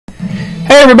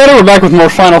Hey everybody, we're back with more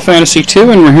Final Fantasy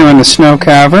II, and we're here in the Snow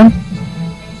Cavern.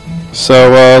 So,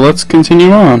 let's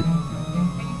continue on.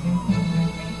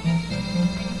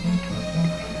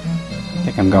 I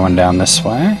think I'm going down this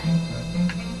way.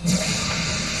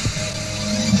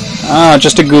 Ah,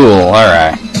 just a ghoul,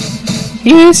 alright.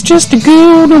 He's just a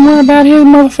ghoul, don't worry about him,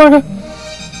 motherfucker.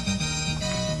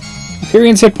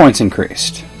 Furion's hit points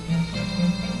increased.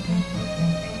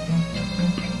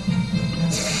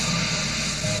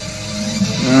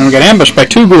 And we got ambushed by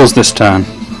 2 ghouls this time.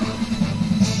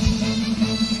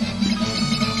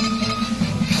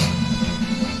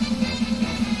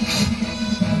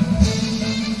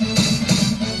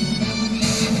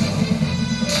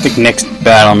 I think next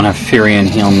battle I'm gonna have Furion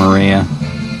heal Maria.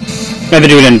 Maybe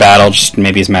do it in battle, just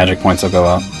maybe his magic points will go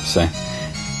up. See.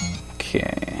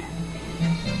 Okay.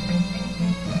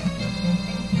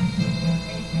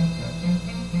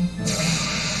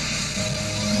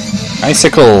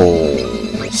 Icicles.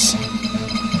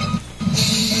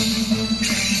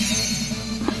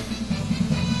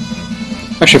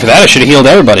 Actually, for that I should have healed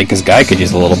everybody, because Guy could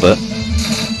use a little bit.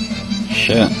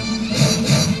 Shit.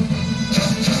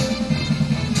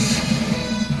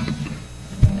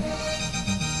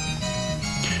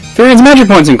 Furion's magic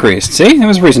points increased. See? There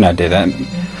was a reason I did that.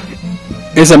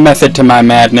 There's a method to my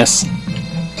madness.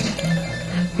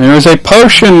 There is a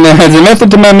potion there. There's a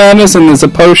method to my madness, and there's a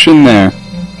potion there.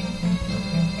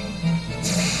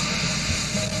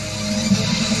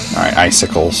 Alright,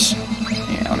 icicles.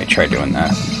 Yeah, let me try doing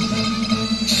that.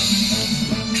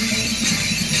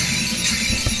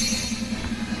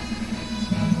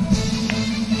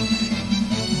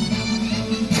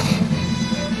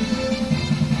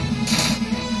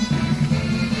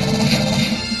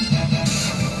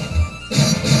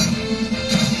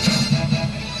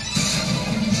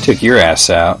 Took your ass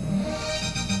out.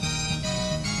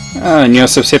 Oh, and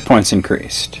Yosef's hit points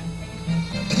increased.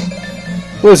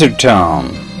 Blizzard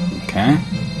Tome. Okay.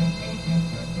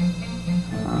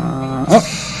 Oh,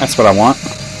 that's what I want.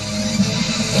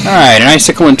 Alright, an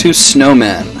icicle and 2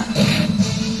 snowmen.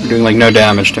 They're doing like no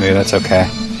damage to me, that's okay.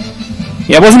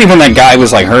 Yeah, it wasn't even that Guy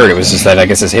was like hurt, it was just that I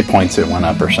guess his hit points went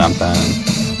up or something.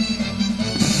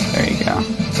 There you go.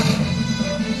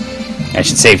 I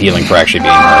should save healing for actually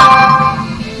being hurt.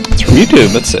 It's from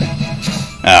YouTube, let's see.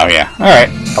 Oh yeah, alright.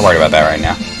 I'll worry about that right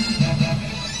now.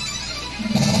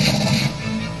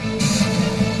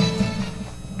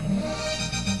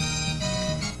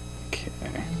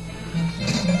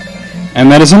 And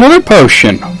that is another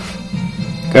potion.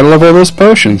 Gotta love all those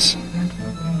potions.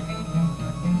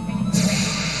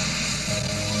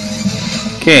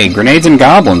 Okay, grenades and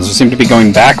goblins. We seem to be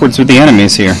going backwards with the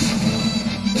enemies here.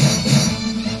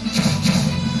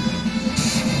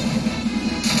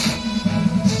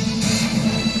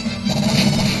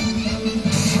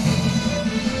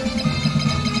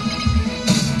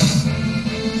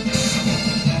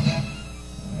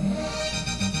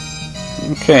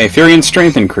 Okay, Furion's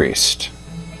strength increased.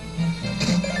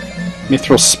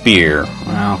 Mithril Spear.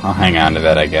 Well, I'll hang on to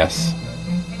that, I guess.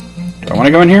 Do I want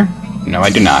to go in here? No, I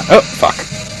do not. Oh, fuck.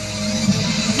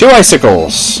 2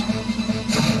 icicles!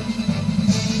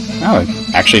 Oh,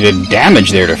 it actually did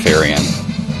damage there to Furion.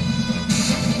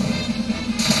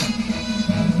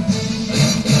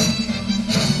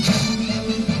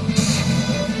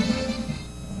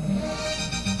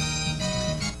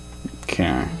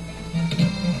 Okay.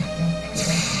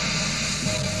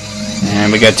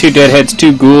 And we got 2 deadheads,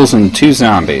 2 ghouls, and 2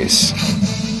 zombies.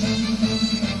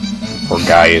 Poor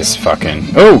Guy is fucking...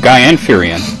 Oh, Guy and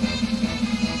Furion.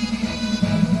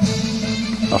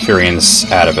 Oh,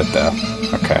 Furion's out of it, though.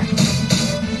 Okay.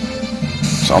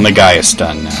 So only Guy is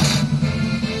stunned now.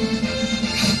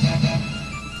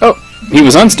 Oh, he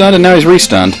was unstunned and now he's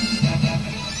restunned.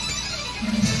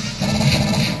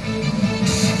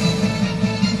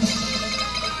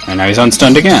 And now he's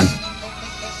unstunned again.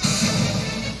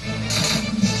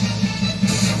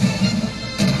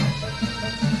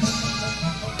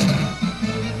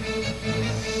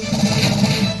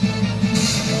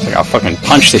 I'll fucking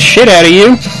punch the shit out of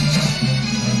you!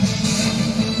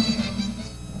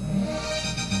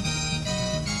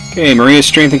 Okay, Maria's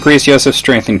strength increased, Yosef's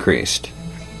strength increased.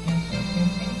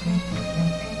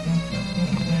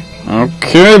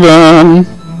 Okay then!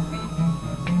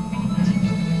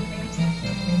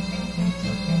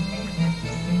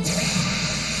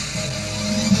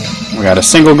 We got a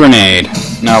single grenade.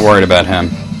 Not worried about him.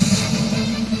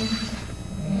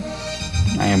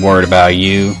 I am worried about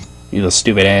you. You little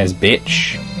stupid-ass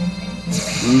bitch.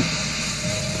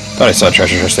 Thought I saw a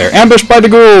treasure chest there. Ambushed by the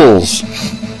ghouls!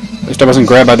 At least I wasn't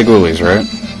grabbed by the ghoulies, right?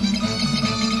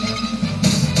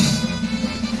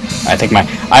 I think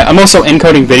I'm also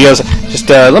encoding videos. Just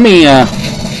let me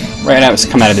right now it's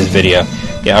come out of this video.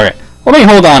 Yeah, all right. Let me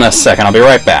hold on a second. I'll be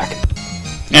right back.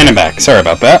 And I'm back. Sorry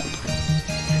about that.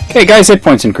 Okay, guys, hit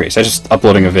points increase. I just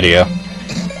uploading a video.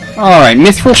 All right,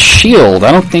 Mithril Shield.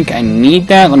 I don't think I need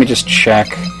that. Let me just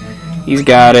check. He's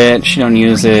got it. She don't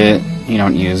use it. He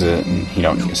don't use it. And he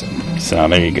don't use it. So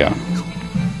there you go.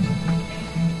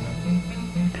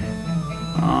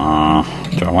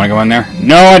 Do I want to go in there?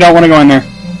 No, I don't want to go in there.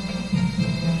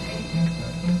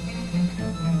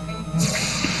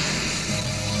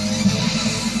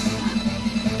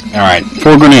 Alright,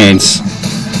 4 grenades.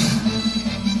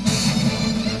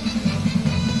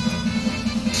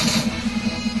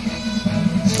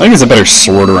 I think there's a better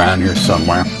sword around here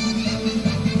somewhere.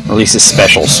 Or at least a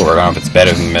special sword. I don't know if it's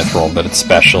better than Mithril, but it's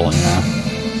special, you know.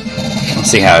 We'll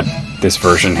see how this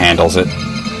version handles it.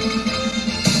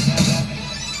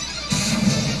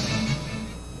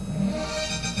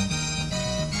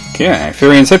 Okay,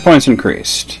 Furian's hit points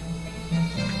increased.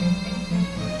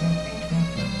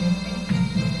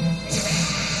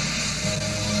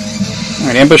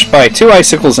 Alright, ambushed by 2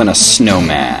 icicles and a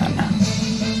snowman.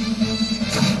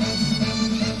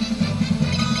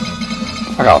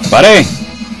 Fuck off, buddy!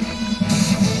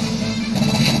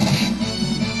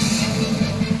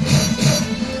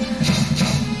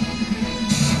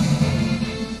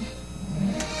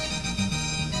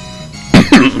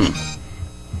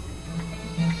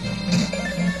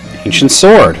 Ancient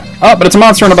sword. Oh, but it's a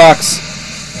monster in a box.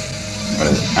 What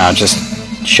is it?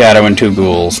 Just Shadow and 2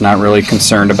 ghouls. Not really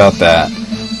concerned about that.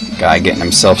 Guy getting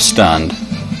himself stunned.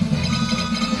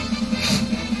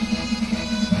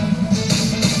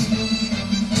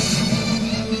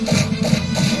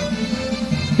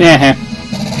 Yeah.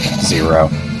 0.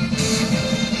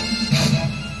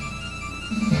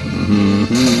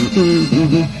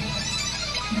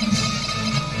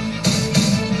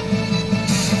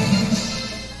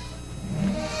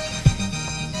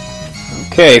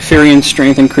 Okay, Furian's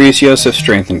strength increased, Yosef's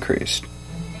strength increased.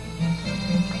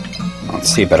 Let's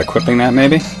see about equipping that,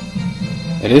 maybe?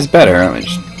 It is better. Let me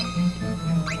just...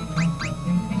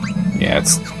 Yeah,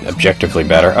 it's objectively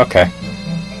better. Okay.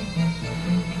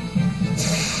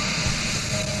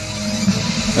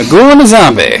 A ghoul and a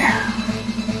zombie.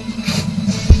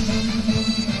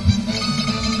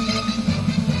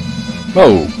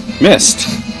 Whoa, missed.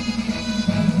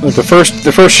 Look, the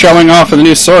first showing off of the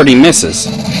new sword, he misses.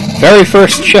 Very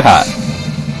first shot.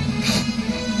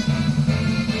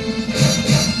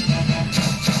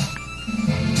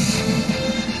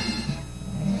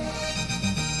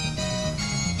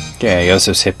 Okay,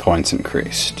 Yosef's hit points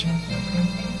increased.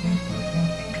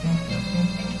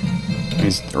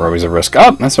 These are always a risk.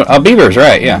 Oh, that's what. Oh, Beaver's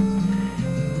right. Yeah.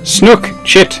 Snook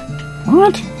Chit.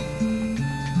 What?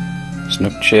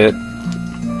 Snook Chit.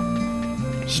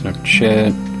 Snook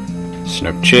Chit.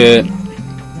 Snook Chit.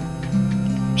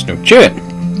 Snook Chit.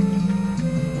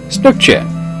 Snook Chit.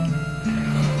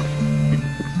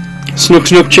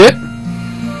 Snook Chit.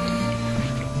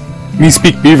 Me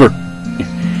speak Beaver.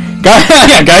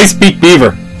 Yeah, guys speak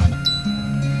Beaver.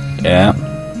 Yeah.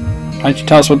 Why don't you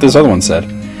tell us what this other one said?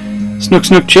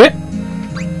 Snook Chit.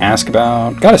 Ask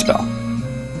about Got a Spell.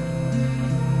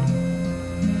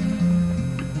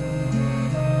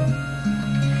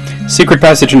 Secret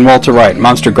passage in wall to right.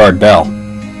 Monster guard bell.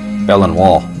 Bell and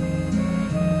wall.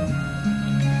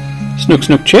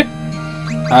 Snook Chit.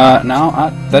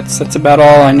 No, that's about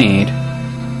all I need.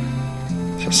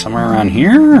 Is it somewhere around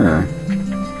here,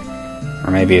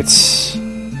 or maybe it's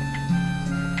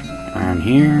around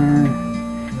here?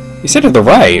 You said to the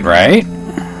right, right?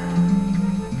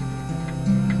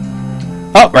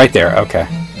 Oh, right there. Okay.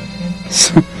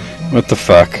 What the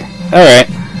fuck? All right.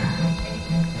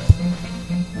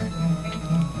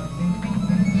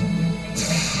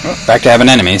 Oh, back to having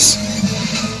enemies.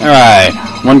 All right.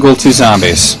 1 ghoul, 2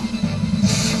 zombies.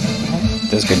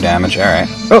 Does good damage. All right.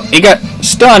 Oh, he got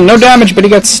stunned. No damage, but he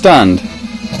got stunned.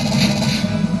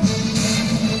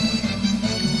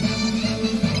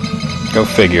 Go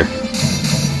figure.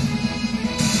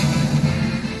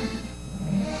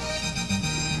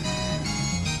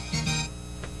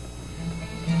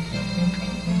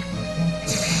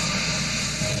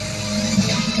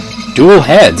 Dual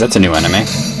heads. That's a new enemy.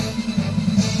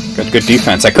 Got good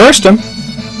defense. I cursed him.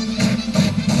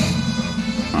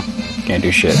 Huh, can't do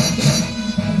shit.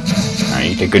 Alright,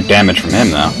 you take good damage from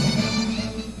him, though.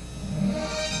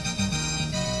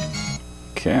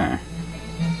 Okay.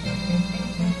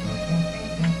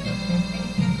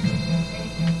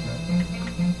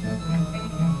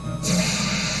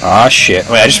 Aw, shit.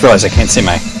 Wait, I just realized I can't see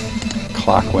my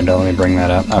clock window. Let me bring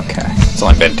that up. Okay. It's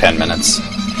only been 10 minutes.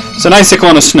 It's an icicle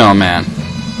and a snowman.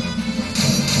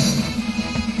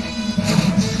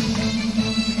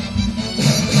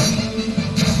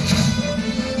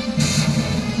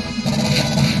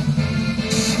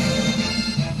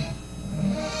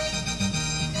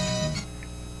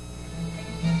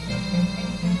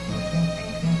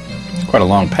 Quite a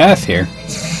long path here.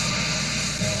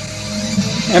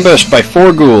 Ambushed by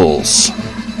 4 ghouls.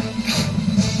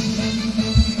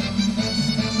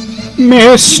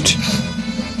 Missed!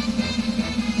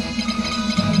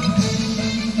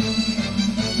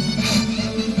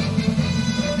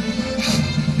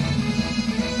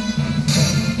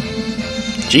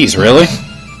 Jeez, really?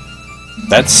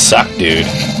 That sucked, dude.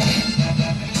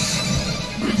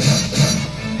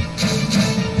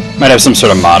 Might have some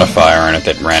sort of modifier in it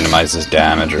that randomizes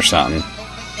damage or something.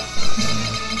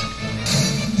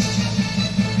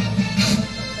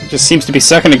 It just seems to be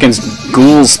sucking against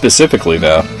ghouls specifically,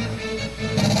 though.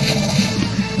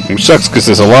 Which sucks because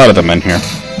there's a lot of them in here.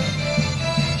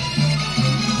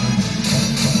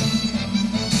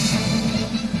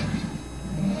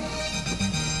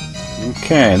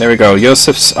 Okay, there we go.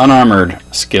 Yosef's unarmored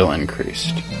skill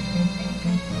increased.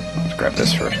 Let's grab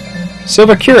this first.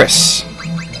 Silva Cuirass.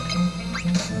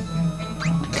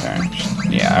 Okay,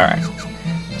 yeah, alright.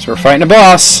 So we're fighting a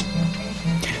boss.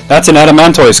 That's an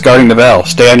Adamantoise guarding the bell.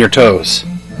 Stay on your toes.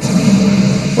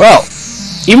 Well,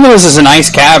 even though this is an ice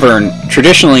cavern,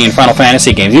 traditionally in Final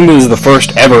Fantasy games, even though this is the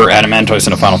first ever Adamantoise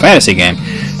in a Final Fantasy game,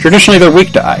 traditionally they're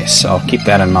weak to ice, so I'll keep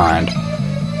that in mind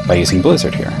by using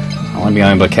Blizzard here. I'll only be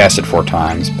able to cast it 4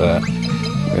 times, but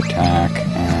attack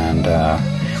and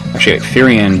actually,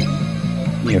 Furion,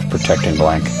 you have Protect and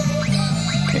Blank.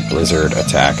 Okay, Blizzard,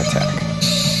 attack.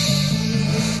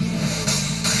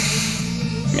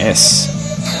 Miss.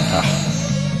 Ugh.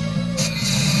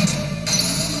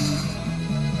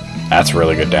 That's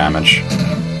really good damage.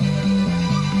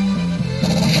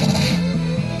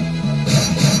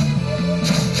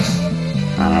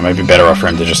 I don't know, maybe better off for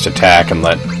him to just attack and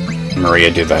let Maria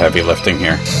do the heavy lifting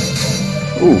here.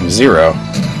 Ooh, 0.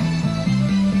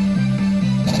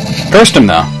 Cursed him,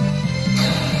 though.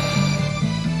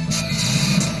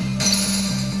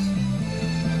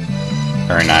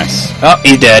 Very nice. Oh,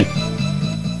 he's dead.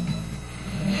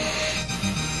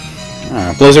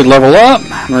 Blizzard level up.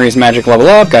 Maria's magic level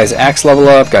up. Guy's axe level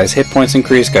up. Guy's hit points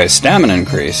increased. Guy's stamina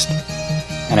increased.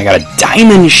 And I got a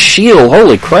diamond shield.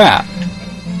 Holy crap.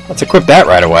 Let's equip that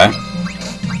right away.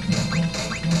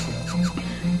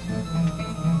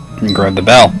 And grab the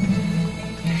bell.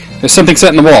 There's something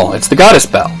set in the wall. It's the goddess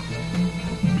bell.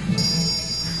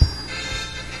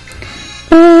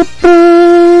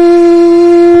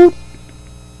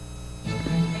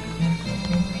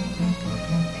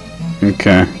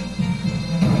 Okay.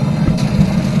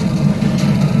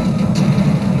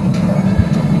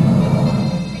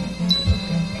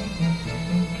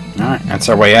 Alright, that's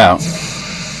our way out.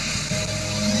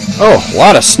 Oh, a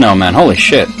lot of snowmen. Holy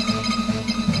shit.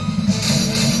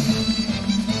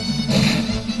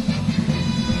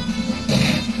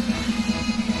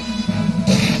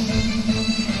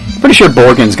 Pretty sure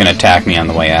Borgen's gonna attack me on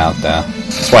the way out, though.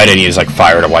 That's why I didn't use, like,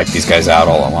 fire to wipe these guys out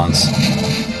all at once.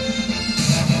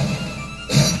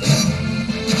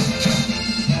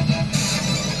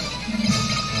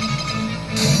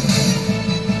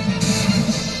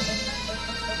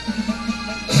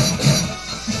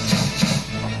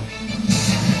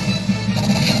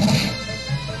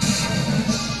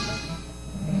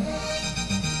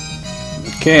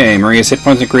 Okay, Maria's hit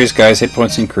points increased, guys' hit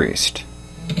points increased.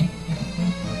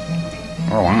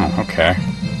 Oh wow, okay.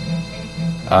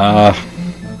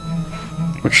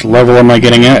 Which level am I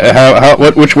getting at?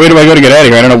 Which way do I go to get out of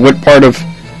here? I don't know what part of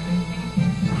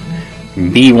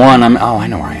B1 I'm... Oh, I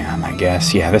know where I am, I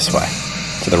guess. Yeah, this way.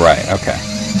 To the right, okay.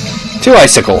 2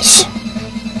 icicles.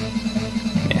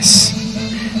 Miss.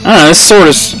 I don't know, this sword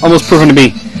is almost proven to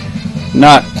be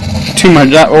not too much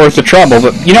worth the trouble,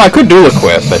 but, you know, I could dual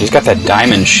equip, but he's got that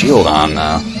diamond shield on,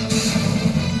 though.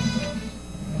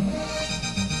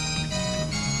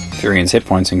 Furion's hit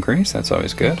points increase, that's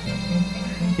always good.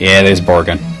 Yeah, there's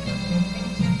Borgen.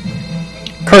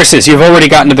 Curses, you've already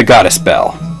gotten to the goddess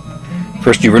bell.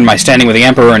 First you ruined my standing with the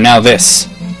Emperor, and now this.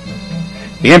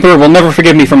 The Emperor will never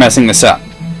forgive me for messing this up.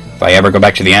 If I ever go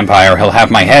back to the Empire, he'll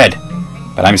have my head.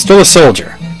 But I'm still a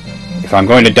soldier. If I'm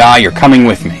going to die, you're coming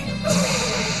with me.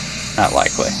 Not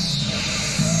likely.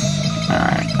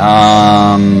 Alright,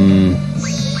 I'm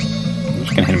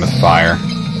just gonna hit him with fire.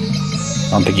 I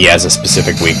don't think he has a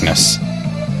specific weakness.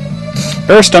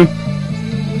 Burst him!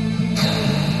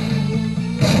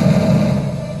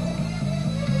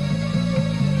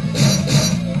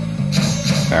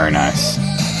 Very nice.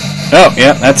 Oh,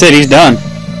 yeah, that's it, he's done.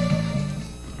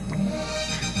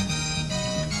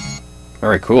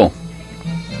 Very cool.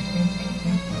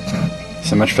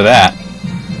 So much for that.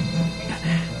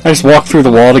 I just walked through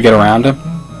the wall to get around him.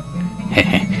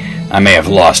 I may have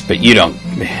lost, but you don't...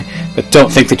 But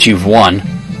don't think that you've won.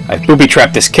 I've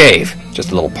booby-trapped this cave.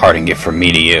 Just a little parting gift from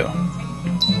me to you.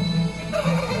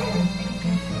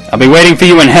 I'll be waiting for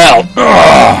you in hell.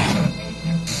 Ugh.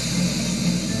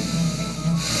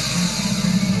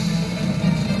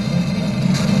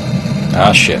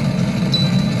 Ah, shit.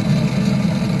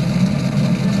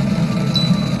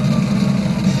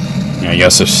 Yeah,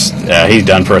 Yosef's, he's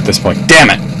done for at this point. Damn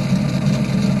it!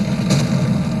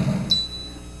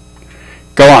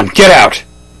 Go on, get out!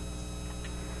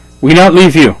 We not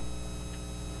leave you.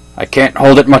 I can't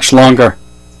hold it much longer.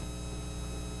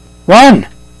 Run!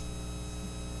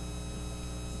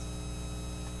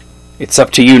 It's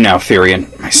up to you now,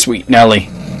 Firion, my sweet Nelly.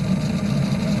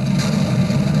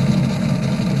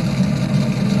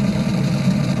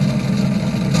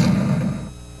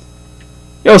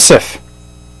 Yosef!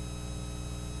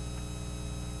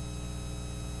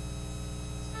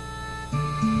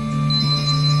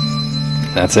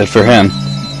 That's it for him.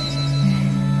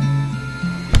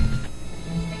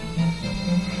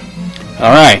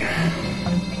 Alright.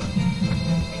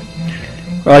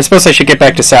 Well, I suppose I should get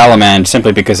back to Salamand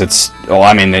simply because it's... Well,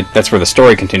 I mean, that's where the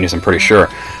story continues, I'm pretty sure.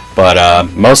 But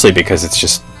mostly because it's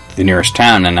just the nearest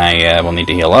town and I will need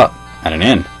to heal up at an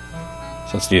inn.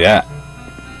 So let's do that.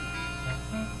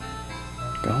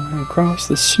 Going across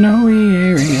the snowy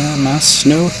area, my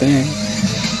snow thing.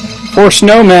 For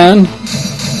snowman!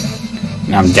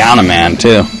 Now I'm down a man,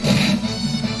 too.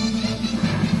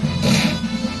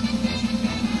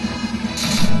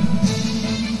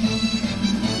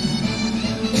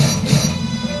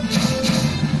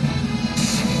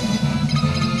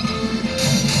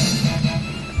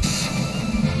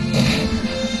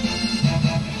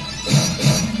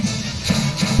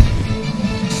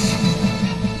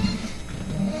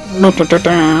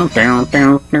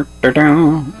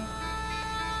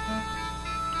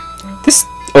 This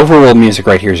overworld music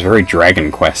right here is very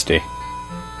Dragon Quest-y.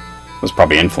 It was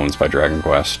probably influenced by Dragon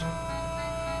Quest.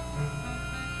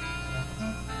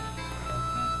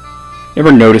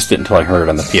 Never noticed it until I heard it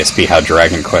on the PSP how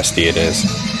Dragon Quest-y it is.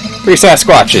 3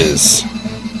 Sasquatches!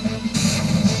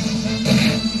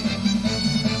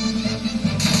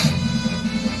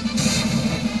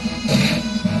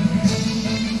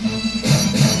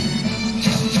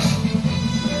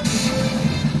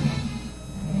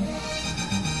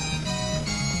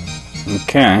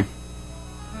 Okay.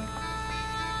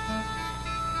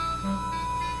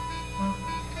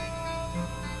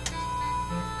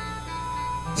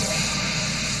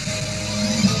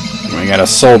 We got a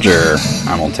soldier.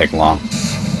 That won't take long.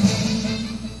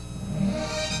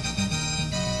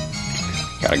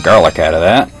 Got a garlic out of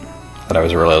that. Thought I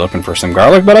was really looking for some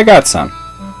garlic, but I got some.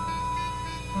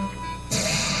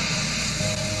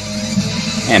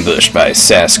 Ambushed by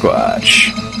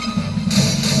Sasquatch.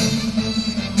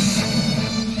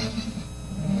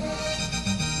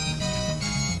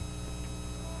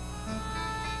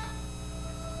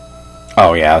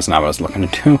 Oh yeah, that's not what I was looking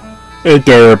to do. A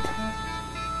derp.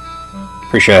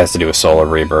 Pretty sure it has to do with Solar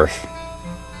Rebirth.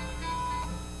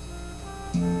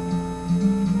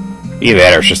 Either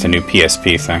that or it's just a new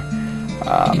PSP thing.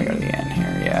 Let me go to the end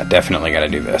here. Yeah, definitely gotta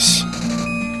do this.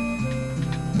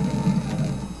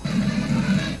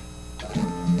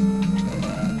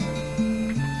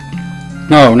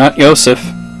 No, not Yosef.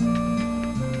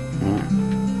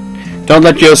 Don't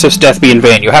let Yosef's death be in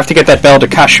vain. You have to get that bell to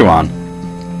Kashuan.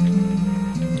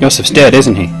 Yosef's dead,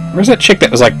 isn't he? Where's that chick that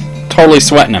was, like, totally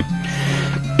sweating him?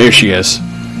 There she is.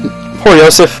 Poor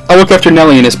Yosef. I'll look after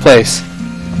Nelly in his place.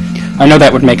 I know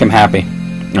that would make him happy.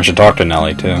 I should talk to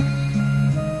Nelly, too.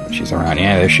 She's around.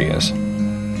 Yeah, there she is.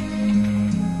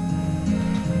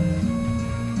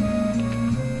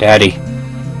 Daddy.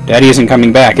 Daddy isn't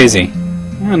coming back, is he?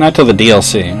 Well, not till the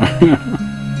DLC.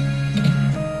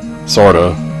 Sort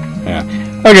of. Yeah.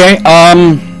 Okay,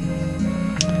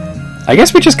 I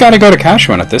guess we just gotta go to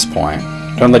Kashuan at this point.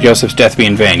 Don't let Yosef's death be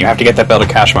in vain. You have to get that bell to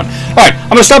Kashuan. Alright, I'm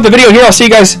gonna stop the video here. I'll see you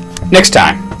guys next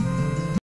time.